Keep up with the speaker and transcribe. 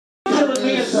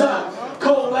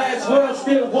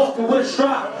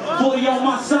trap. Fully on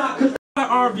my side, cause an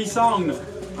R&B song though.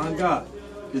 Oh God.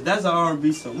 Cause that's an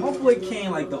R&B song. My boy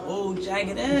came like the old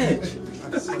Jagged Edge.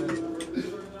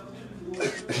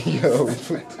 Yo.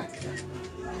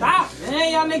 Stop,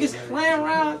 man. Y'all niggas playing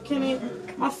around.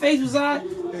 My face was out. I'm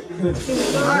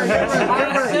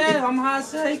high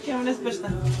as hell. He came in this bitch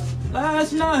like,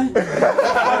 last night. No,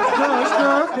 it's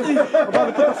not. I'm about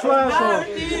to put the flash on.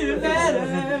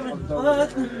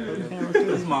 This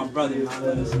is my brother,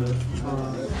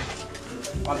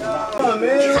 Oh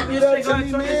man, give that to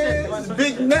me, man.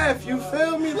 Big Neff, you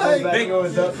feel me? Like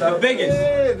the biggest.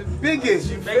 Yeah, the biggest.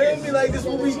 You feel me? Like this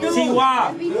what we do.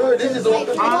 T.Y. Yeah, this is off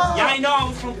the block. Y'all know I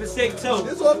was from Passaic too.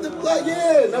 This off the block,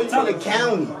 yeah. No, you from the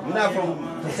county. You're not from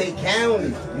Passaic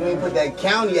County. You ain't put that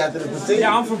county after the Passaic.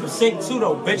 Yeah, I'm from Passaic too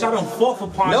though, bitch. I done fought for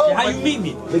Pond Street. How you meet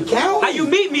me? The county? How you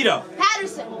meet me though?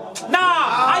 Patterson. Nah,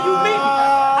 how you meet me?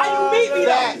 How you meet me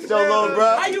Facts, though? little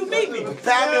bro. How you meet me?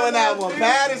 Tap me on that one.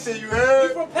 Patterson, you heard?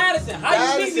 You from Patterson.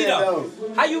 How you meet me though?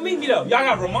 How you meet me though? Y'all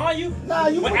gotta remind you? Nah,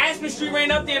 you when Aspen Street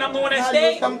ran up there and I'm the one that nah,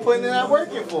 stayed? You come putting in that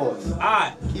working for us.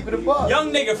 Alright. Keep it above.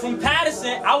 Young nigga from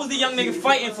Patterson, I was the young nigga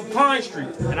fighting for Pine Street.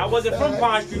 And I wasn't from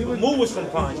Pine Street, but Moo was from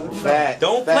Pine Street. Facts.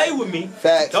 Don't play with me.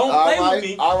 Facts. Don't play with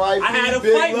me. R.I.P. I had to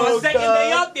Big fight my second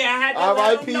day up there. I had to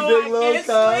R.I.P. let him know Big I Lil can't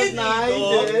Cuz. split Nah, it, he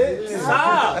dog. did.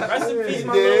 Stop. Rest in peace,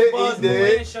 my little buzz. He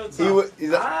did.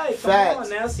 Showtime. Alright, come Facts. on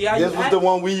now. See how This you was act? the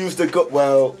one we used to go.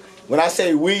 Well, when I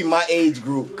say we, my age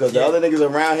group, because the other niggas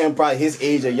around him probably his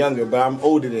age or younger, but I'm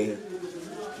older than him.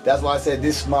 That's why I said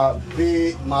this is my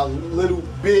little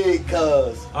big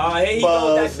cuz. Here you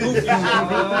go. That's goofy.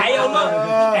 Hey yo, look.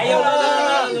 Hey yo,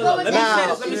 look. Let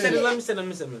me say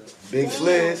this. Big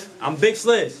Sliz. I'm Big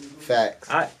Sliz. Facts.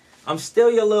 I'm still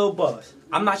your little buzz.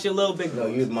 I'm not your little big No,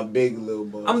 buzz. you're my big little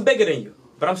buzz. I'm bigger than you,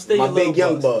 but I'm still your my little big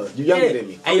young buzz. buzz. You younger than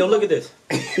me. Hey yo, look at this.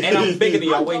 And I'm bigger than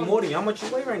you. I weigh more than you. How much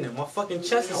you weigh right now? My fucking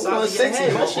chest is solid.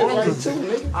 My shit right too,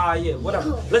 nigga. Yeah,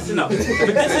 whatever. Listen up. But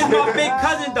this is my big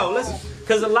cousin though. Listen,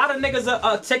 cause a lot of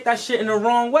niggas take that shit in the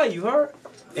wrong way. You heard?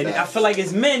 And I feel like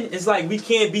as men, it's like we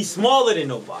can't be smaller than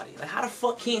nobody. Like how the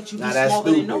fuck can't you be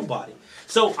smaller than nobody?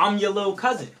 So I'm your little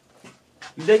cousin.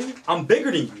 You dig me? I'm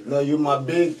bigger than you. No, you're my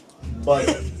big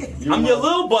buzzing. I'm your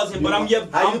little buzzing, but I'm how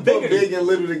I'm you bigger put than big you. and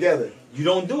little together? You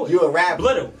don't do it. You a rapper.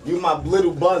 Little. You my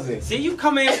little buzzing. See, you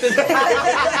come in with this.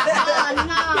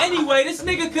 Anyway, this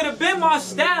nigga could have been my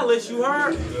stylist, you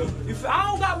heard? I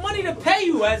don't got money to pay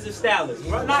you as a stylist,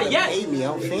 bro. Not yet. Pay me,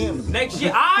 I'm family. Next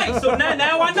year. Alright, so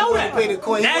now I know that. Pay the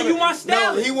coin. Now you my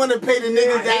stylist. No, he wanna pay the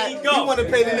niggas that Here you go. he wanna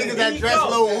pay the niggas that dress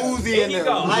Lil Uzi Here in you them.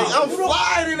 go. Like I'm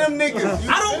flyer than them niggas.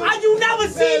 You never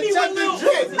see me check with the Lil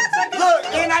drip. Uzi. Look,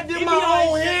 and I did my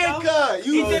own haircut.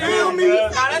 You feel me? Nah,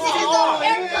 that's his own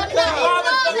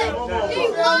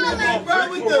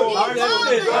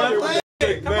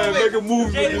Man, make a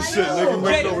move with this shit, nigga.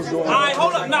 Make know what's going on. Alright,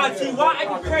 hold up. Nah, T, why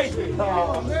acting crazy?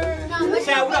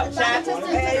 Chad, what up, Chad?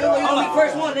 Hold up.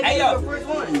 First one. Hey, yo.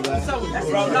 What's up with this,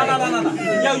 bro? No.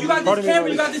 Yo, you got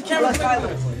this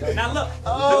camera. Now, look.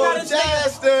 Oh,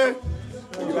 Chester.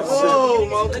 Oh,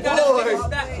 my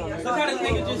Look how this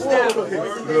nigga just stabbed me.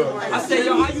 I said,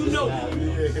 yo, how you know me?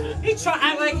 He try to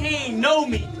act like he ain't know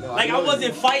me. Like I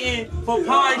wasn't fighting for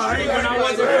Pine Street when I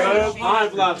wasn't Rest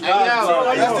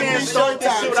in peace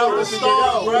Showtime.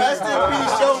 Rest in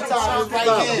peace Showtime.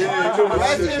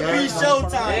 Rest in peace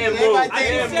Showtime. Everybody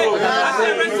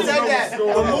said that.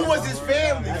 But Moo was his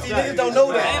family. See, niggas don't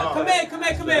know that. Come here.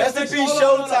 Rest in peace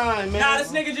Showtime, man. Nah,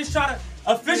 this nigga just try to.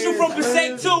 Official from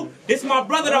Passaic too. This my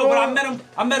brother though, but I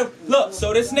met him. Look,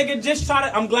 so this nigga just try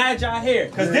to. I'm glad y'all here,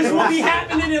 cause this will be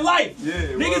happening in life.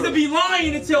 Niggas will be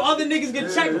lying until other niggas get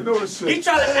checked. He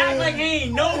try to act like he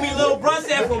ain't know me, little bro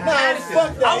said from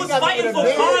Patterson. I was fighting for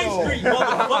Pine Street,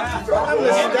 motherfucker. I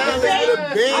was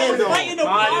fighting the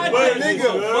Pine Street.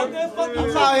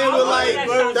 I'm out here with like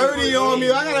 30 on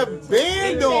me. I got a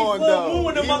band on though.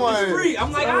 I'm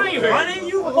like, I ain't running.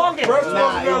 You fucking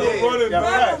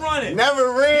running. Never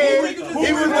ran.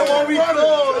 He was the one we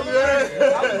called. I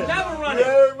was never running.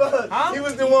 He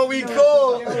was the one we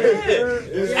called.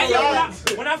 Hey, yo,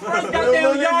 when I first got there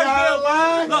with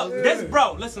y'all, look, this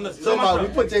bro, listen. Somebody,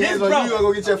 we put your hands on you, you gonna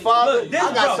go get your father? Look, this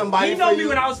I got bro, somebody he know for me you.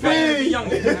 when I was fighting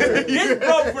younger. This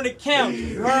bro from the county,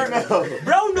 you heard?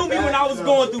 Bro knew me when I was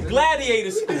going through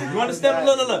gladiator school. You understand?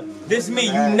 Look. This me.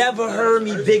 You never heard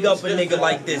me big up a nigga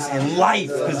like this in life.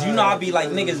 Cause you know I be like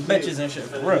niggas, bitches and shit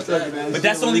for real. But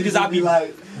that's only cause I be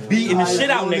beating the shit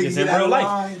out niggas in real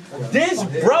life. This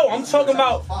bro, I'm talking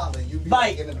about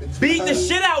like beat the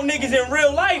shit out niggas in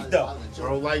real life though.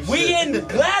 We in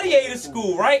gladiator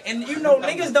school, right? And you know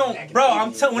niggas don't, bro.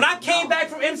 I'm telling. When I came back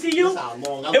from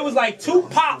MCU, it was like 2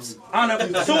 pops on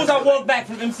as soon as I walked back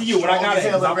from MCU. When I got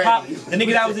in, I popped the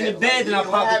nigga that was in the bed, and I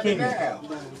popped the king.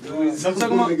 I'm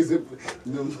talking about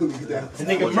the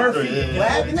nigga Murphy.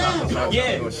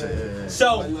 Yeah.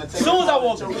 So as soon as I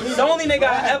walked, he's the only nigga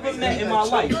I ever met in my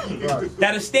life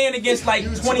that'll stand against like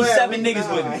 27 niggas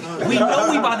with me. We know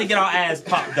we about to get our ass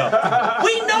popped up.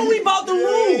 We know we about to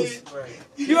lose.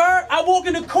 You heard? I walk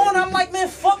in the corner, I'm like, man,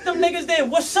 fuck them niggas then.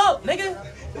 What's up, nigga?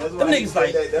 Them niggas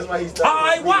like,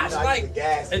 alright, watch. Like,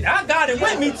 I got it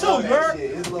with me too, you heard?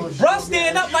 Bruh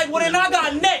stand up like, well then I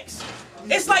got next.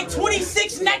 It's like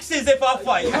 26 nexts if I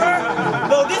fight, you heard?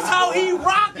 Bro, this how he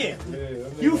rocking.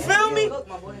 You feel me?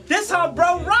 This how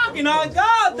bro rocking on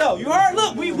God though. You heard?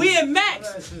 Look, we in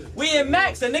Max. We in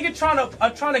Max. A nigga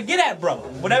trying to get at bro.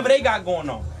 Whatever they got going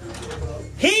on.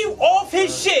 He off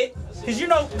his shit. Cause you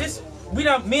know this. Me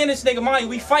and this nigga Monty,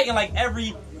 we fighting like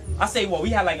every. I say what? We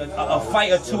had like a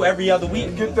fight or 2 every other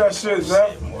week. Get that shit,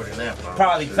 Zach. More than that, bro.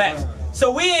 Probably facts. So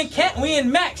we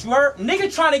in Max. You heard? Nigga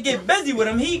trying to get busy with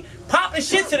him. He popping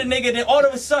shit to the nigga. Then all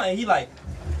of a sudden he like,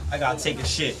 I gotta take a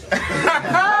shit. Hey,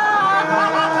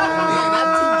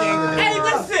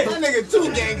 listen. That nigga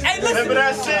 2 gangs. Hey, listen. Remember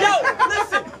that shit? Yo,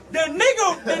 listen. The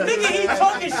nigga he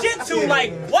talking shit to,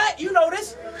 like, what? You know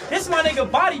this my nigga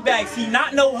body bags. He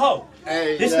not no hoe.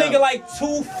 Hey, this nigga like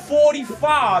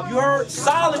 245. You heard?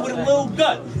 Solid with a little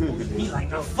gut. He like,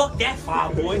 nah, fuck that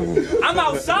 5, boy. I'm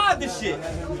outside this shit.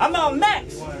 I'm out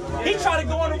Max. He try to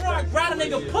go on the rock, grab a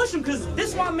nigga, push him, cause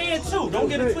this my man too. Don't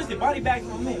get it twisted. Body bag's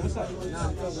my man. What's up?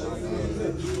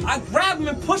 I grab him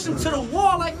and push him to the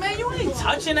wall. Like, man, you ain't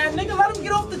touching that nigga. Let him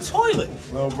get off the toilet.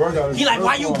 He like,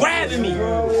 why you grabbing me?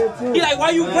 He like,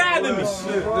 why you grabbing me?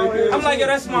 I'm like, yo,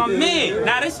 that's my man.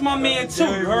 Now this my man too.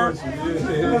 You heard?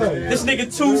 This nigga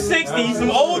 260. He's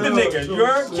some older nigga. You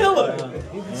heard? Killer.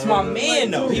 It's my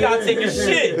man though. He gotta take a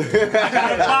shit. I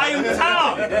gotta buy him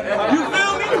time. You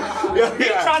feel me? He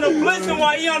trying to blitz him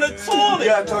while he on the toilet.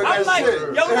 I'm like,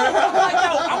 yo,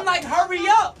 I'm like, hurry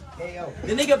up.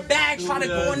 The nigga bag trying to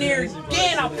go in there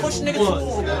again. I push nigga to the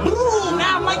wall.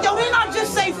 Now I'm like, yo, didn't I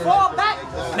just say fall back?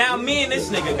 Now me and this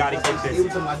nigga gotta get this.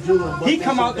 He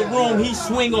come out the room, he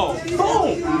swing off.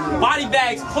 Boom! Body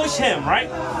bags push him, right?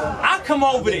 I come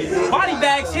over there. Body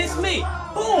bags hits me.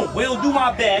 Boom! Will do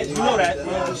my bag. You know that.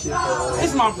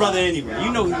 It's my brother anyway.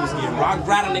 You know he was getting rock. I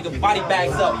grab a nigga body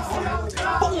bags up.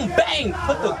 Boom! Bang!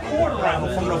 Put the cord around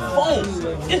him from the phone.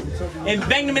 And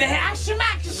banged him in the head. I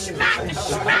smack.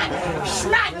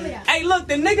 Hey, look,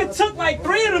 the nigga took like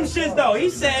 3 of them shits though. He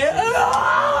said,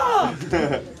 ah!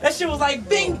 That shit was like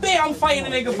bing bang. I'm fighting the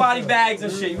nigga body bags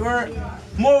and shit. You heard?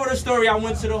 More of the story, I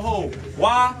went to the hole.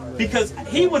 Why? Because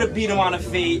he would have beat him on a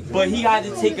fade, but he had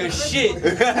to take a shit.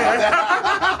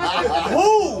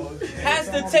 Who has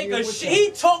to take a shit?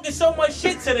 He talking so much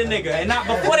shit to the nigga, and not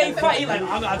before they fight, he like,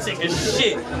 I'm gonna take a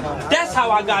shit. That's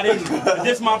how I got in.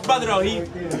 This my brother though, he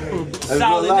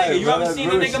solid nigga. You ever seen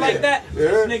a nigga like that?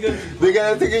 This nigga. They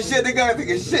gotta take a shit, they gotta take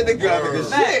a shit, they gotta take a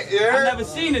shit, yeah? I never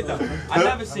seen it though. I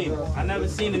never seen it. I never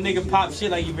seen a nigga pop shit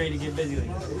like you ready to get busy like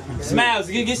that. Smiles,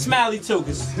 get Smiley too,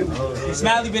 cause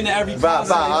Smiley been to every Bye,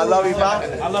 I love you,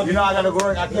 bye. I love you. You know I gotta go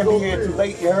work. I can't be here too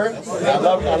late. You heard? I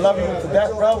love you to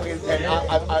death, bro. And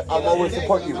I'm always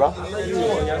support you, bro.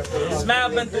 Smile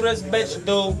been through this bitch,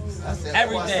 dude.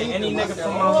 Everything. Any nigga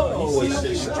from my hood. Always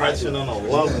shit stretching on a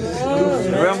level.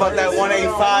 Remember about that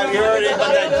 185? You heard it?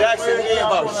 About that Jackson? You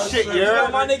about shit, you You got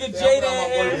heard? my nigga Jada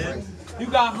in here. You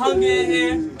got Hunger in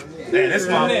here. Man, this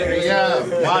my nigga. Yeah,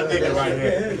 my nigga right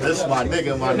here. This my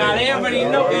nigga, my nigga. Nah, they already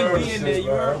know MP in there,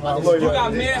 you heard? You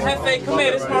got Mir Hefe. Come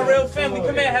here, this my real family.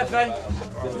 Come here,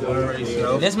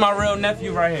 Hefe. This my real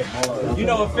nephew right here. You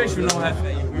know official, no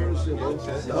Hefe.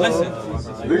 Listen,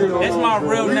 this my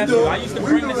real nephew. I used to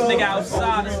bring this nigga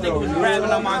outside. This nigga was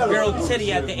grabbing on my girl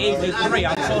titty at the age of 3.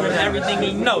 I told him everything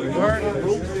he know, you heard?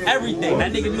 Everything.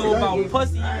 That nigga knew about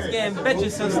pussy. He was getting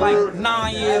bitches since like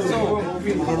 9 years old.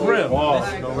 For real.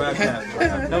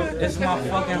 This my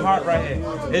fucking heart right here.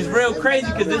 It's real crazy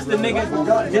because this the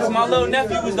nigga, this my little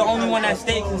nephew was the only one that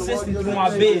stayed consistent through my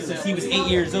biz since he was 8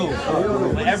 years old.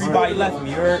 But everybody left me,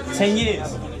 you heard? 10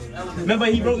 years. Remember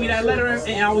he wrote me that letter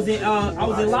and I was in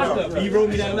lockup. He wrote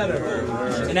me that letter.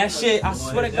 And that shit, I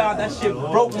swear to God, that shit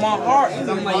broke my heart. Cause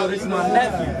I'm like, yo, this is my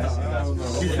nephew.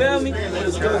 You feel me?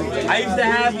 I used to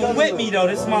have him with me though.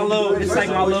 This like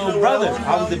my little brother.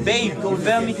 I was the baby. You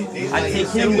feel me? I take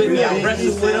him with me. I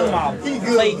wrestled with him. I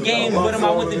played games with him.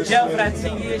 I went to jail for that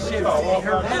 10-year shit. It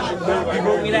hurt him. He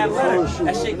wrote me that letter.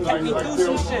 That shit kept me through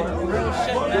some shit. Real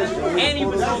shit, man. And he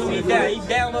was holding me down. He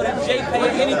downloaded JPay,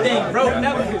 anything. Bro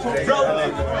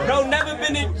never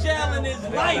been in jail in his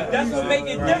life. That's what make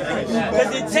it different.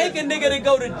 Cause it take a nigga to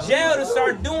go to jail to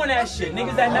start doing that shit.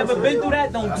 Niggas that never been through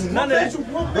that don't do none of that.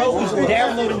 Bro was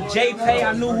downloading JPay.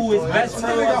 I knew who his best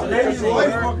friend was and everything.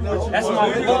 That's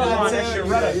my bloodline. That shit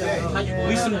right.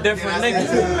 We some different niggas.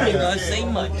 I ain't gonna say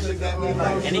much.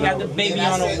 And he got the baby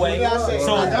on the way.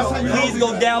 So please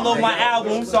go download my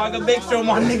album so I can make sure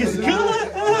my niggas good.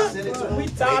 We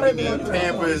tired of it.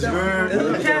 Pampers, man.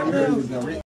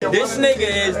 This nigga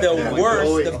is the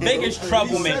worst, the biggest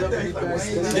troublemaker.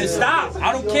 Just stop.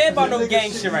 I don't care about no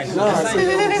gang shit right now.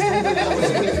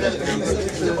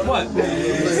 What?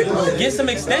 Get some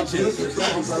extensions.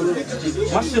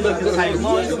 My shit looking tight.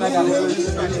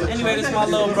 Anyway, this is my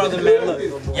little brother, man. Look,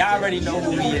 y'all already know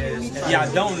who he is. If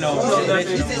y'all don't know,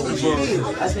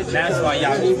 that's why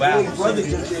y'all be wild.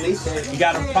 You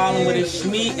got a problem with his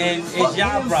Shmeet, and it's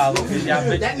y'all problem.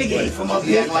 That nigga ain't from up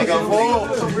here like a fool.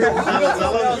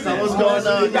 What's going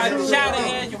on? You got Chatter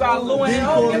and you got Lou and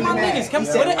oh, get my niggas. Come,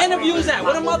 where the interviews at?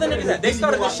 Where the mother niggas at? They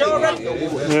started the show already?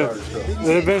 Yeah.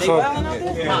 They've been so.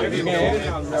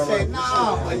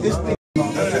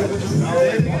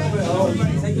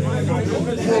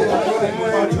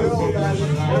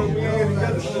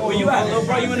 Where you at, little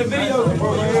bro? You in the video?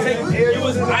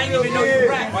 I didn't even know you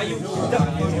rap. Why you?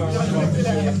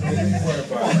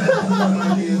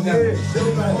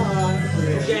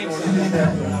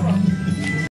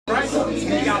 Right?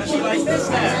 You gotta be like this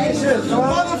now.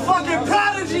 Motherfucking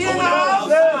prodigy in the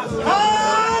house!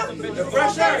 Huh?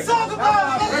 Fresh air. Talk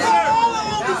about it! All the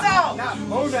movies out!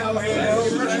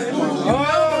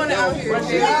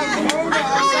 Yeah!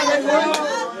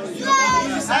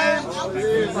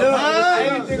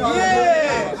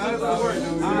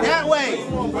 That way!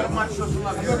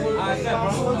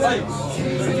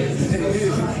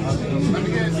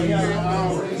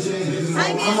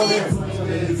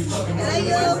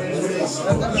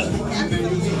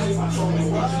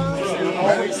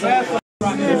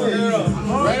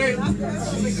 Ready?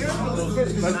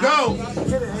 Let's go!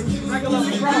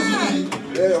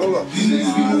 Hey, hold up.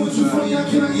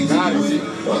 Got it.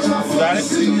 Got it?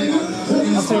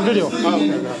 I'll see a video. Oh, okay.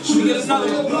 Get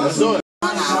another one. Let's do it.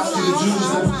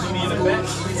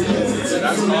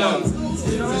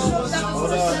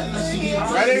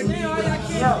 Ready?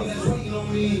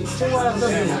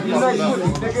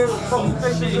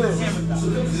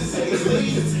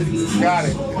 Got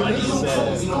it.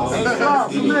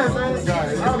 Got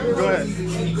it. Go ahead.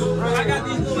 I got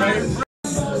these little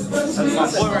that's my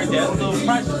boy right there, little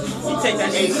precious. He take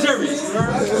that shit serious.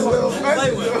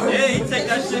 Play with him. Yeah, he take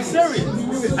that shit serious.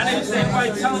 I didn't say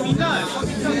anybody telling me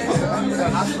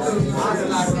nothing. I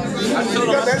told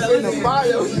him, I said,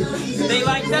 stay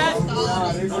like that,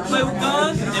 don't play with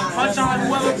guns, and punch on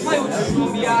whoever play with you. You're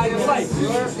gonna be out of your life.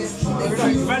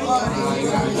 Ready?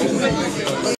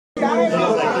 Like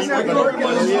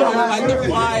the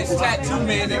flyest tattoo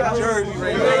man in Jersey.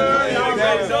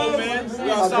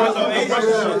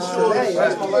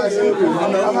 That's my last interview.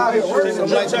 I'm out here working.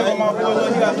 Check on my boy.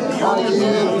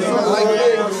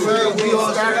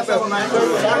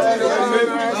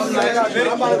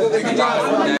 He got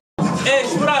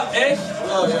Ish, what up, Ish?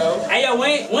 Hey, yo, we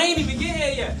ain't even get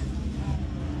here yet.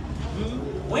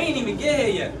 We ain't even get here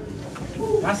yet.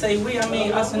 When I say we, I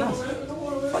mean us and us.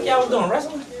 What y'all was doing,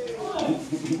 wrestling?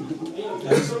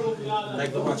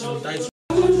 Like to watch some dice.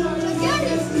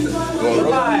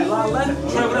 Alright, let it.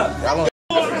 Trey, what up?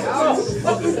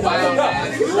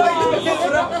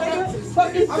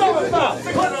 Fucking talking about.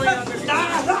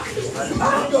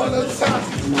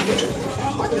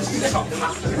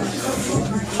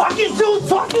 Fucking dude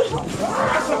talking.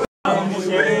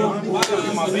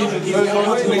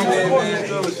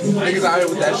 Niggas out here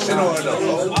with that shit on though.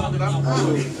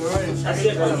 That's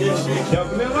it for this shit.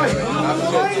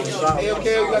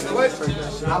 Okay, we got the lights right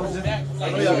there.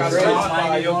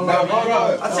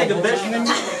 I'll take a bitch.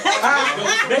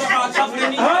 Bitch, I'll tougher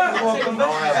than me. I'll take a bitch.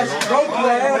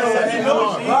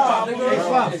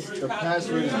 The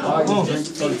password is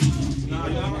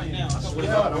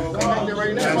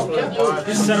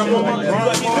Just set up on my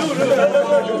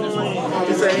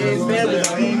It's a hands family.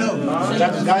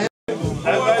 Got this guy.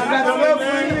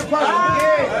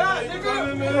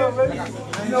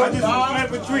 I just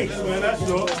streets, man.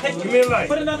 That's all. Give me a light.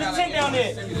 Put another 10 down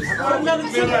there. Put another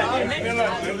 10 down there. Give me a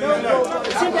light. Give me a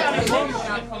light. 10 down there, nigga.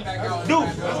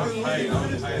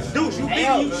 Deuce, you beat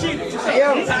me, you cheated.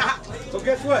 So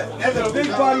guess what? That's a big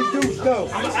body douche, though.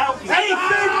 I'm an outfit. Hey,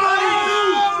 big body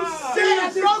douche!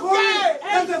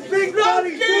 That's a big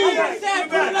body douche!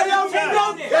 Put another 10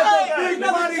 down there. That's a big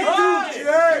body douche, you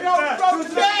heard?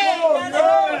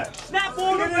 Snap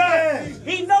on him.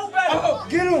 He know better.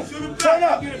 Get him! Turn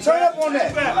up! Turn up on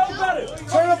that! He know better.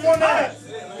 Turn up on that!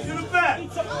 To the back.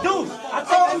 Deuce, I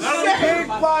Big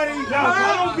body! I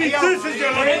don't beat this is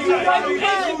your lucky night. I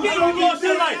don't beat this is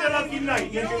your lucky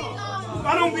night, nigga. I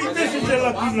don't beat this is your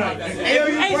lucky night. Hey, you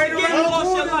Ace right again, you around lost the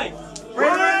your corner! life.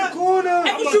 Right around the corner!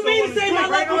 Hey, what you mean to say my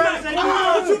lucky night?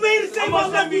 What you mean to say my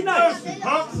lucky night?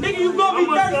 Huh? Nigga, you gonna be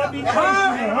thirsty.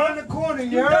 Around the corner, you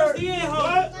You heard? thirsty in,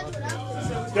 huh?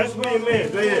 That's where your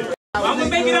man. Go ahead. I'm gonna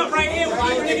make it up right here with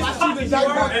these niggas' pockets, you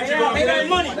heard? They got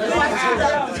money. You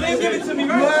ain't give it to me,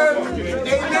 right?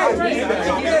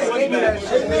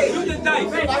 Shoot the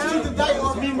dice. I shoot the dice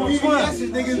off BTS,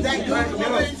 niggas that good. I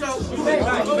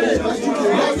shoot the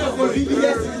dice off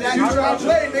BTS, that good. I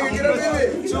play, nigga, get up in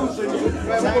there.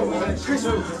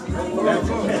 Christmas.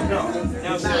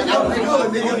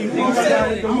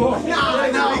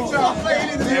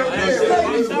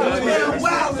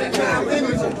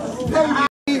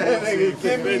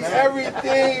 Give me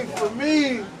everything for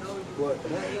me. But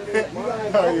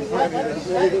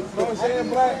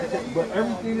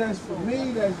everything that's for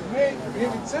me, that's meant,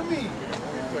 give it to me.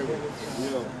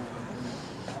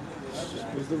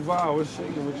 What's the vibe? What's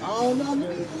shaking with you? I don't know.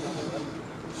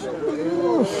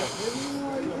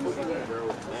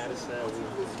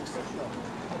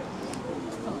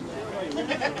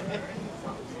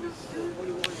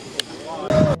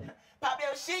 Pop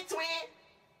your shit, twin.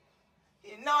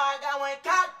 You know I got one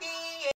cocked in.